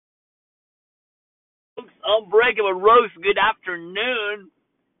Unbreakable Roast. Good afternoon.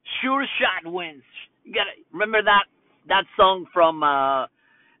 Sure Shot wins. You gotta remember that song from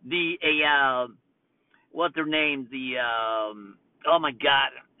the what's their name? The oh my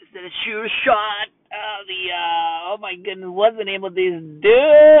god, is it a Sure Shot? Oh my goodness, what's the name of these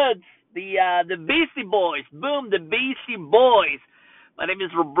dudes? The Beastie Boys. Boom, the Beastie Boys. My name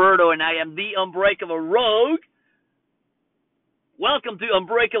is Roberto, and I am the Unbreakable Rogue. Welcome to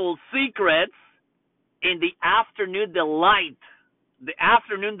Unbreakable Secrets in the Afternoon Delight. The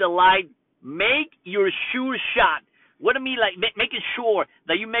Afternoon Delight. Make your sure shot. What do I mean, like making sure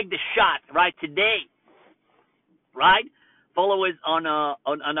that you make the shot right today, right? Follow us on our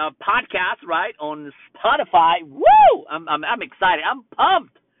podcast, right, on Spotify. Woo! I'm excited. I'm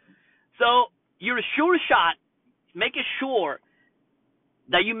pumped. So your sure shot. Making sure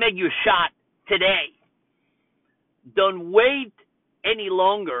that you make your shot today. Don't wait any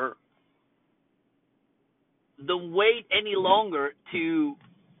longer. Don't wait any longer to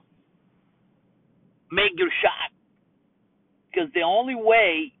make your shot. Because the only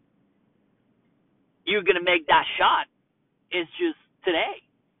way you're going to make that shot is just today,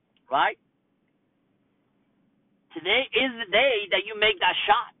 right? Today is the day that you make that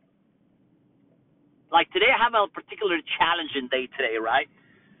shot. Like today, I have a particular challenging day today, right?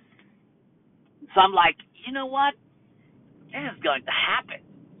 So I'm like, you know what? This is going to happen.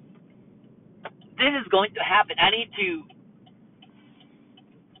 This is going to happen. I need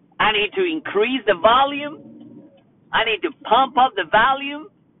to increase the volume. I need to pump up the volume.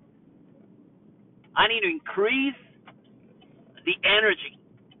 I need to increase the energy.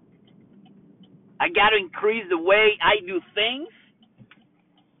 I got to increase the way I do things.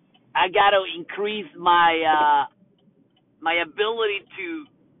 I got to increase my ability to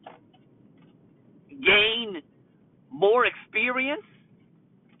gain more experience.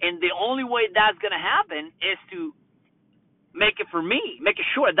 And the only way that's going to happen is to make it for me, make it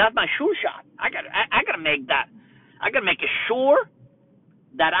sure. That's my sure shot. I got to make that. I got to make it sure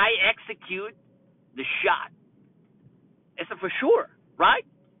that I execute the shot. It's a for sure, right?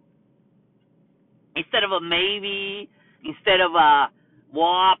 Instead of a maybe, instead of a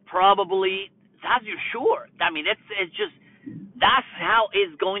well, probably. That's your sure. I mean, it's just that's how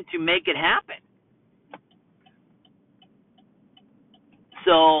it's going to make it happen.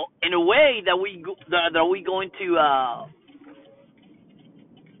 So, in a way that we going to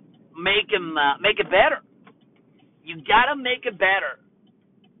make it better. You gotta make it better.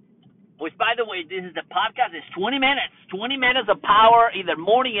 Which, by the way, this is the podcast. It's 20 minutes. 20 minutes of power, either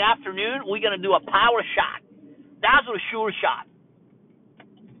morning or afternoon. We're gonna do a power shot. That's a sure shot.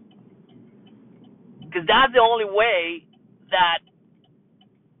 Because that's the only way that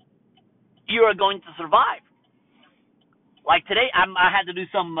you are going to survive. Like today, I had to do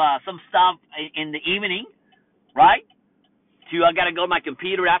some stuff in the evening, right? I gotta go to my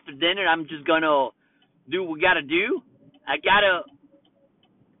computer after dinner. I'm just gonna do what we gotta do. I gotta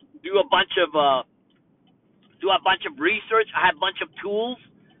do a bunch of research. I have a bunch of tools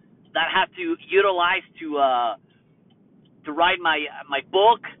that I have to utilize to write my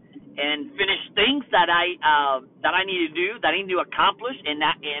book and finish things that I need to do, that I need to accomplish, and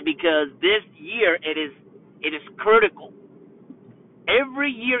because this year it is critical.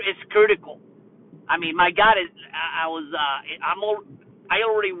 Every year is critical. I mean, my God, I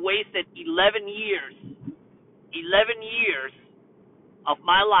already wasted 11 years of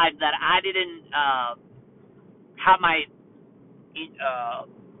my life that I didn't have my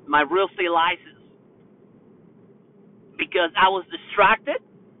real estate license because I was distracted.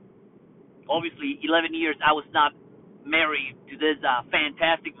 Obviously, 11 years I was not married to this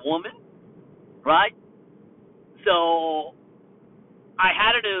fantastic woman, right? So I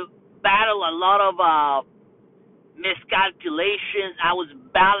had to battle a lot of miscalculations. I was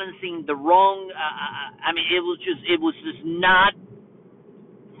balancing the wrong. I mean, it was just not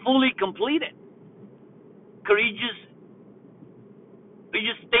fully completed. Cause you're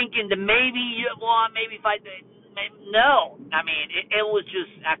just thinking that maybe if I no. I mean, it was just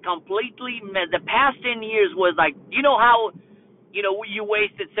a completely. The past 10 years was like, you know how, you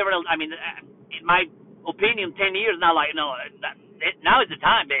wasted several. I mean, in my opinion, 10 years now. Like, no, now is the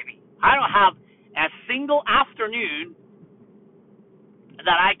time, baby. I don't have a single afternoon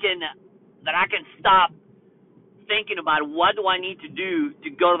that I can stop thinking about what do I need to do to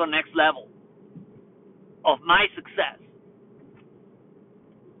go to the next level of my success.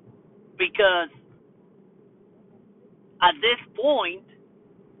 Because at this point,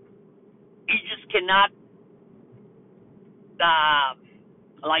 you just cannot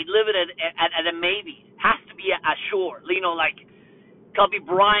live it at a maybe. Has to be a sure. Like Kobe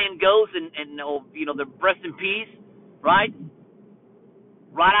Bryant goes and the rest in peace, right?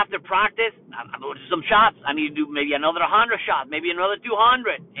 Right after practice, I'm going to do some shots. I need to do maybe another 100 shots, maybe another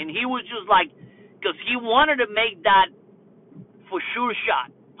 200. And he was just like, because he wanted to make that for sure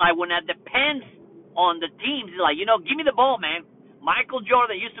shot. Like when that depends on the teams, he's like, give me the ball, man. Michael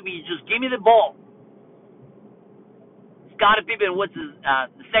Jordan used to be just give me the ball. Scottie Pippen was his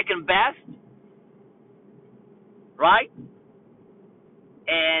second best, right?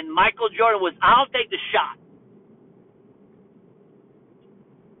 And Michael Jordan was, I'll take the shot,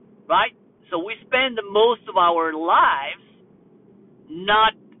 right? So we spend the most of our lives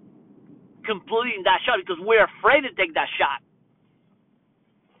not completing that shot because we're afraid to take that shot.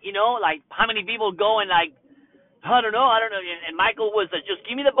 Like how many people go and like, I don't know. And Michael was just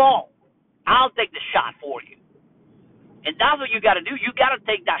give me the ball. I'll take the shot for you. And that's what you got to do. You got to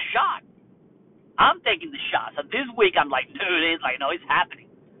take that shot. I'm taking the shot. So this week I'm like, dude, it's like, no, it's happening.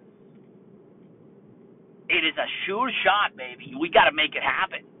 It is a sure shot, baby. We got to make it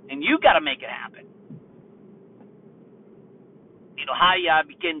happen. And you got to make it happen. How I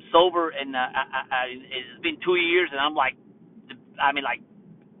became sober, and it's been 2 years, and I'm like,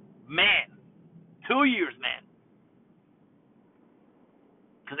 man, 2 years, man.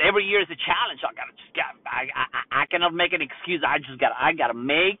 Because every year is a challenge. I cannot make an excuse. I gotta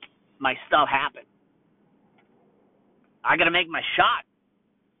make my stuff happen. I gotta make my shot.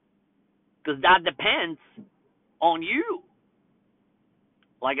 Because that depends on you.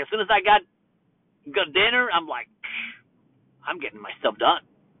 Like as soon as I got dinner, I'm like, I'm getting my stuff done.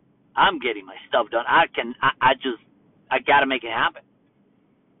 I'm getting my stuff done. I gotta make it happen.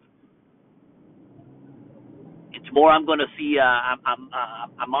 And tomorrow I'm gonna see.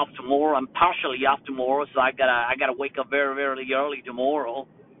 I'm off tomorrow. I'm partially off tomorrow, so I gotta wake up very very early tomorrow,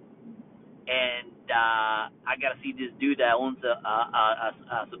 and I gotta see this dude that owns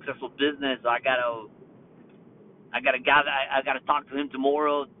a successful business. So I gotta talk to him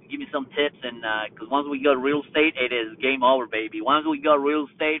tomorrow. Give me some tips, and because once we go real estate, it is game over, baby. Once we go real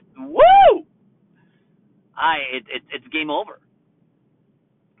estate, woo! It's game over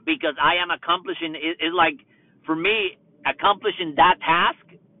because I am accomplishing. It's like for me accomplishing that task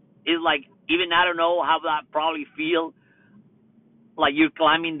is like even I don't know how that probably feel like you're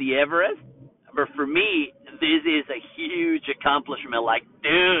climbing the Everest, but for me this is a huge accomplishment. Like,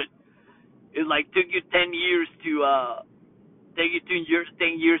 dude, it like took you 10 years to. Take you 10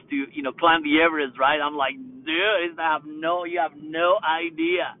 years to climb the Everest, right? I'm like, dude, you have no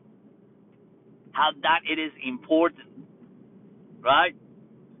idea how that it is important, right?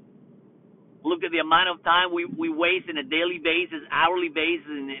 Look at the amount of time we waste on a daily basis, hourly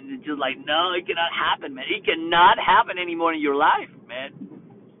basis, and it's just like, no, it cannot happen, man. It cannot happen anymore in your life, man.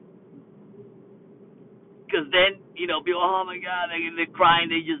 Because then people, oh my God, they're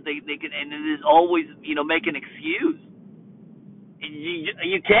crying, they can, and it is always make an excuse.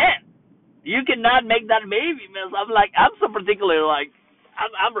 You can't. You cannot make that baby, man. So I'm so particular. Like,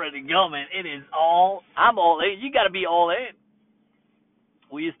 I'm ready to go, man. I'm all in. You got to be all in.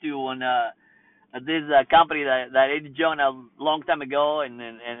 We used to when this company that Eddie Jones a long time ago, and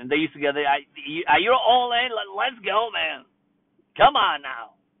they used to go. You're all in. Let's go, man. Come on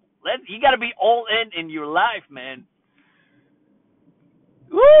now. You got to be all in your life, man.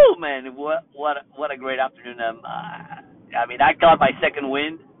 Woo, man! What a great afternoon. I caught my second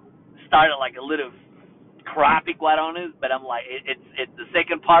wind. Started like a little crappy, quite honest, but I'm like, it's the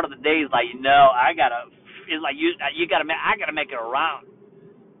second part of the day is like, I gotta. It's like you gotta. I gotta make it around.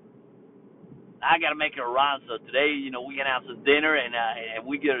 I gotta make it around. So today, we're gonna have some dinner, and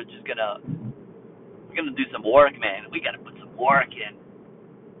we're gonna do some work, man. We gotta put some work in.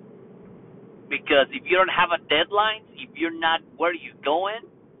 Because if you don't have a deadline, if you're not where you're going,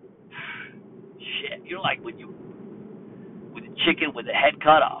 shit, you're like with the chicken with the head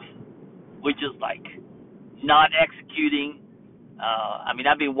cut off, which is like not executing.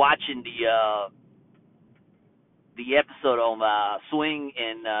 I've been watching the episode of Swing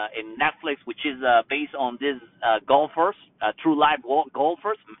in Netflix, which is based on this golfers, true life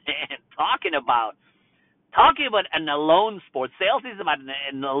golfers, man, talking about an alone sport. Sales is about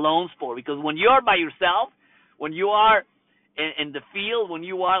an alone sport because when you're by yourself, when you are in the field, when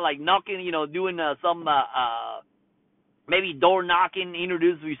you are like knocking, doing some maybe door knocking,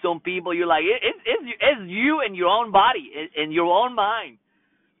 introduce with some people, you're like it's you and your own body, in your own mind.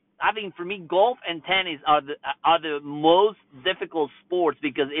 I think for me, golf and tennis are the most difficult sports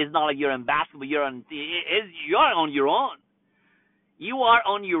because it's not like you're in basketball. You're on your own. You are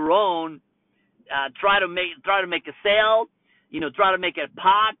on your own. Try to make a sail, try to make a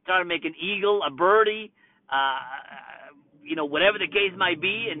pot, try to make an eagle, a birdie, whatever the case might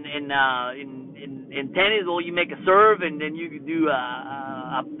be. In tennis, well, you make a serve, and then you do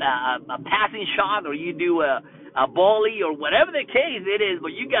a passing shot, or you do a volley, or whatever the case it is.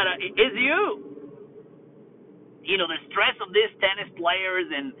 But it's you. The stress of these tennis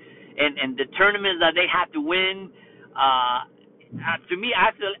players and the tournaments that they have to win. To me,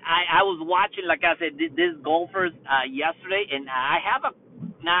 actually, I was watching, like I said, these golfers yesterday, and I have a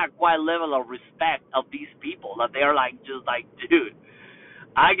not quite level of respect of these people that they're just like, dude,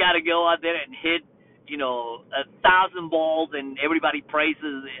 I gotta go out there and hit 1,000 balls, and everybody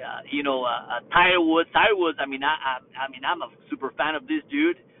praises Tiger Woods. Tiger Woods. I mean, I'm a super fan of this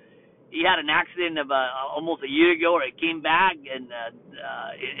dude. He had an accident almost a year ago, or he came back, and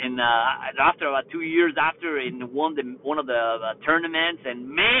after about 2 years after, and won one of the tournaments. And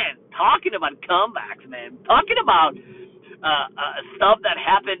man, talking about comebacks, man, talking about stuff that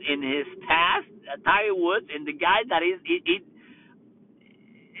happened in his past, Tiger Woods, and the guy that it's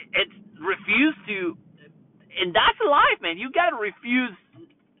refused to, and that's life, man. You gotta refuse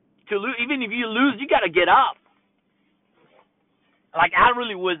to lose. Even if you lose, you gotta get up. Like, I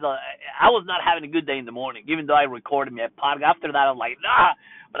really was, I was not having a good day in the morning, even though I recorded my podcast. After that, I was like, nah.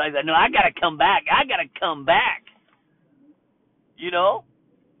 But I said, no, I got to come back. I got to come back. You're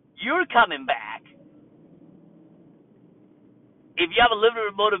coming back. If you have a little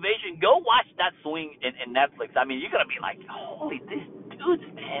bit of motivation, go watch that swing in Netflix. I mean, you're going to be like, holy, this dude's,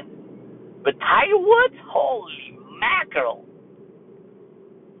 man. But Tiger Woods, holy mackerel.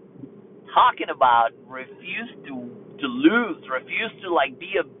 Talking about refuse to lose, refuse to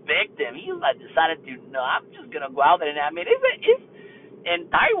be a victim. He decided to, no, I'm just gonna go out there, and I mean, and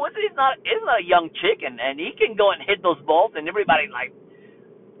Tiger Woods is not a young chicken, and he can go and hit those balls, and everybody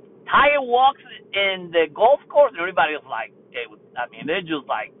Tiger walks in the golf course, and everybody is like, they're just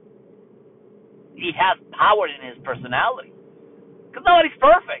like, he has power in his personality, because nobody's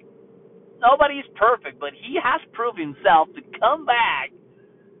perfect, but he has proved himself to come back.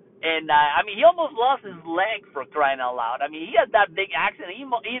 And he almost lost his leg, for crying out loud. I mean, he had that big accident.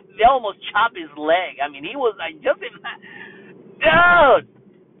 They almost chopped his leg. I mean, he was like, dude,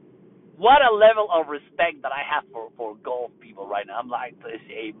 what a level of respect that I have for golf people right now. I'm like,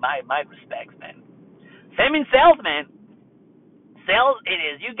 hey, my respects, man. Same in sales, man. Sales, it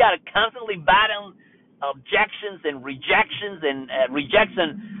is. You got to constantly battle objections and rejections and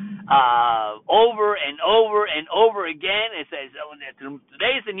rejection. Over and over and over again. It says,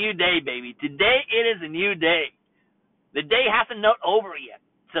 today is a new day, baby. Today it is a new day. The day hasn't not over yet.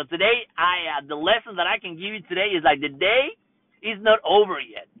 So today, the lesson that I can give you today is the day is not over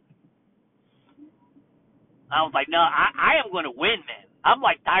yet. I was like, no, I am going to win, man. I'm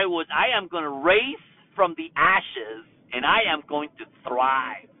like Tiger Woods. I am going to raise from the ashes, and I am going to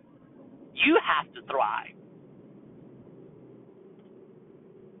thrive. You have to thrive.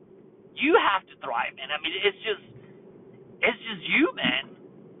 You have to thrive, man. I mean, it's just you, man.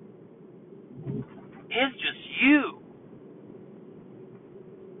 It's just you.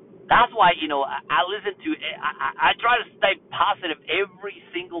 That's why, I listen to, I try to stay positive every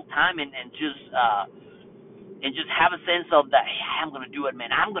single time, and just have a sense of that, hey, I'm going to do it,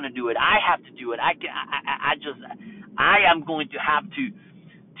 man. I'm going to do it. I have to do it. I am going to have to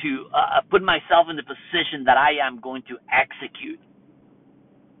put myself in the position that I am going to execute.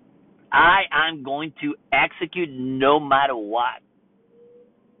 I am going to execute no matter what,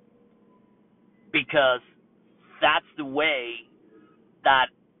 because that's the way that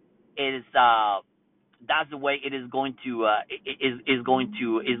it is. That's the way it is going to is going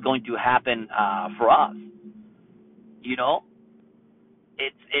to happen for us.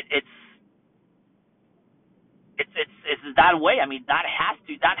 It's that way. I mean, that has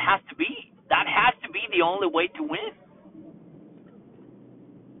to be the only way to win.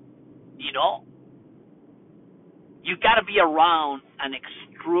 You got to be around an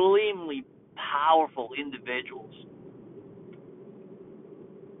extremely powerful individuals,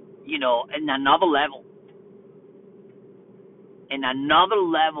 in another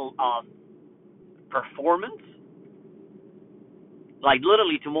level of performance. Like,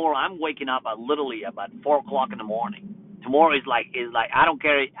 literally tomorrow, I'm waking up at about 4:00 in the morning. Tomorrow is like I don't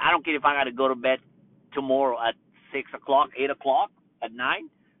care if I got to go to bed tomorrow at 6:00, 8:00 at night.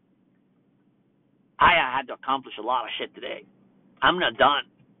 I had to accomplish a lot of shit today. I'm not done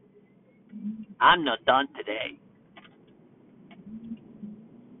today.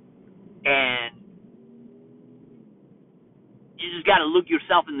 And you just got to look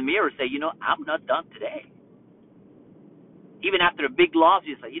yourself in the mirror and say, I'm not done today. Even after a big loss,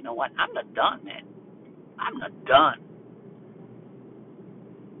 you say, you know what? I'm not done, man. I'm not done.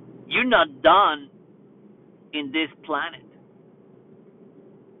 You're not done in this planet.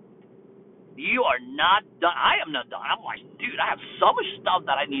 You are not done. I am not done. I'm like, dude, I have so much stuff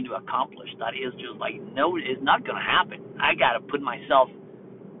that I need to accomplish that is just like, no, it's not going to happen. I got to put myself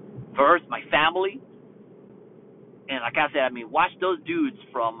first, my family. And like I said, I mean, watch those dudes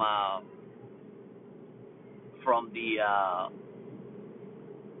from the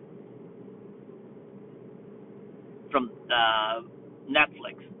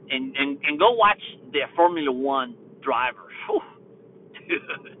Netflix and go watch the Formula One drivers. Dude,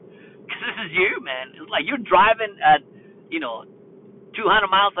 because this is you, man. It's like you're driving at 200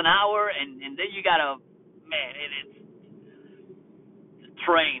 miles an hour, and then you gotta, man, it's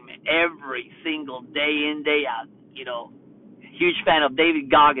train man, every single day in day out. Huge fan of David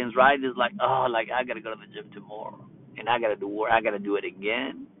Goggins, right? It's like, oh, like I gotta go to the gym tomorrow, and I gotta do work. I gotta do it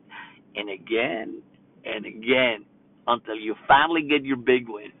again and again and again until you finally get your big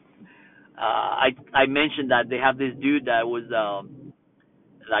win. I mentioned that they have this dude that was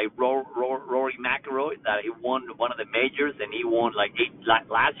like Rory McIlroy, that he won one of the majors, and he won like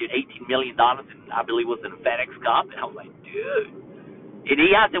last year $18 million, and I believe it was in the FedEx Cup. And I was like, dude, and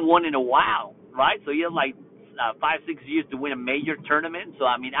he hasn't won in a while, right? So he has like 5-6 years to win a major tournament. So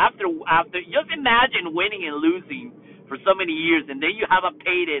I mean, after just imagine winning and losing for so many years, and then you have a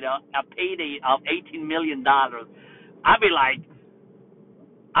payday of $18 million. I'd be like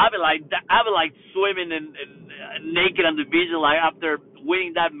swimming and naked on the beach, like after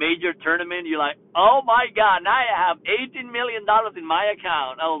winning that major tournament. You're like, oh my God, now I have $18 million in my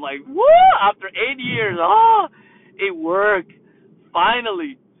account. I was like, woo! After 8 years, oh, it worked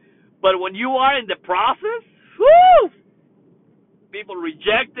finally. But when you are in the process, woo! People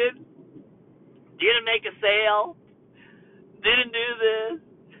rejected, didn't make a sale, didn't do this.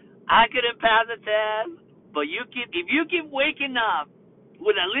 I couldn't pass the test. But if you keep waking up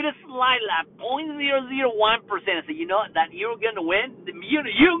with a little slight like 0.001%, so you know that you're gonna win,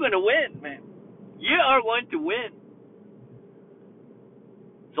 you're gonna win, man. You are going to win.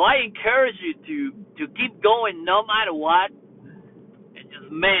 So I encourage you to keep going no matter what. And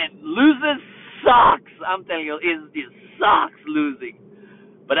just, man, losing sucks. I'm telling you, it just sucks losing.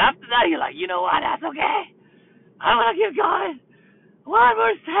 But after that, you're like, you know what? That's okay. I'm gonna keep going. One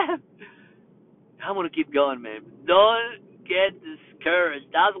more step. I'm gonna keep going, man. Don't get discouraged.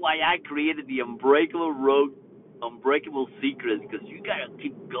 That's why I created the Unbreakable Road, Unbreakable Secrets, because you gotta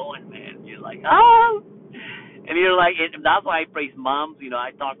keep going, man. You're like, oh, and you're like, that's why I praise moms. I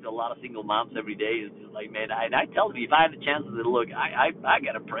talk to a lot of single moms every day. It's just like, man, I tell them, if I had the chance to look, I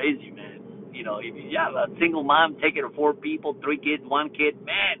gotta praise you, man. If you have a single mom taking care of 4 people, 3 kids, 1 kid,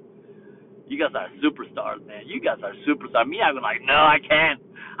 man, you guys are superstars, man. You guys are superstars. Me, I was like, no, I can't.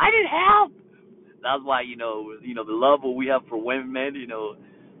 I need help. That's why, the love what we have for women, man,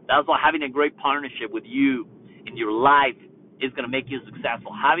 that's why having a great partnership with you in your life is going to make you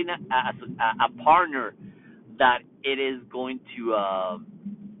successful. Having a partner that it is going to, a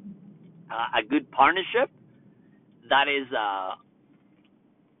good partnership, that is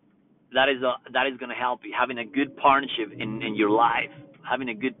going to help you. Having a good partnership in your life, having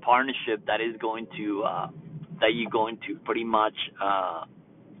a good partnership that is going to, that you're going to pretty much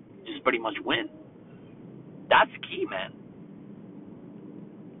win. That's the key, man.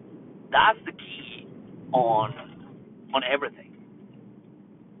 That's the key on everything.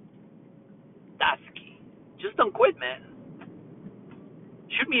 That's the key. Just don't quit, man.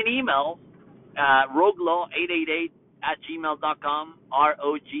 Shoot me an email, roguelaw888@gmail.com,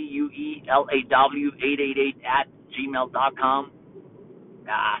 ROGUELAW888@gmail.com.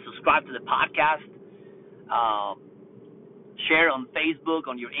 Subscribe to the podcast. Share on Facebook,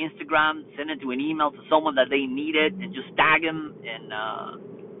 on your Instagram, send it to an email to someone that they need it, and just tag them and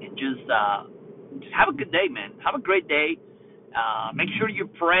just have a good day, man. Have a great day. Make sure you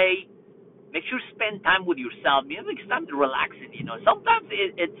pray. Make sure you spend time with yourself. It's time to relaxing. Sometimes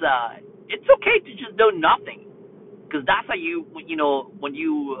it's okay to just do nothing, because that's how when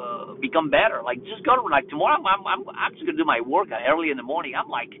you become better. Like, just go to, like, tomorrow I'm just gonna do my workout early in the morning. I'm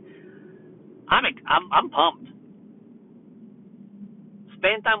pumped.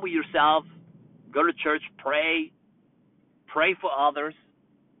 Spend time with yourself. Go to church. Pray for others.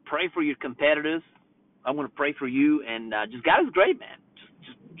 Pray for your competitors. I'm going to pray for you. And just, God is great, man.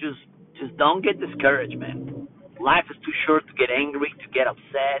 Just don't get discouraged, man. Life is too short to get angry, to get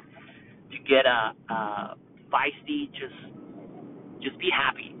upset, to get feisty. Just be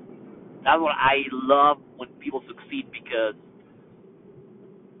happy. That's what I love when people succeed, because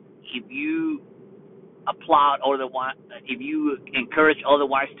if you if you encourage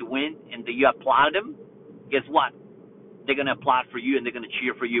otherwise to win, and you applaud them, guess what? They're going to applaud for you, and they're going to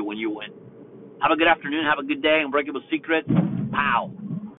cheer for you when you win. Have a good afternoon. Have a good day. Unbreakable Secrets. Pow.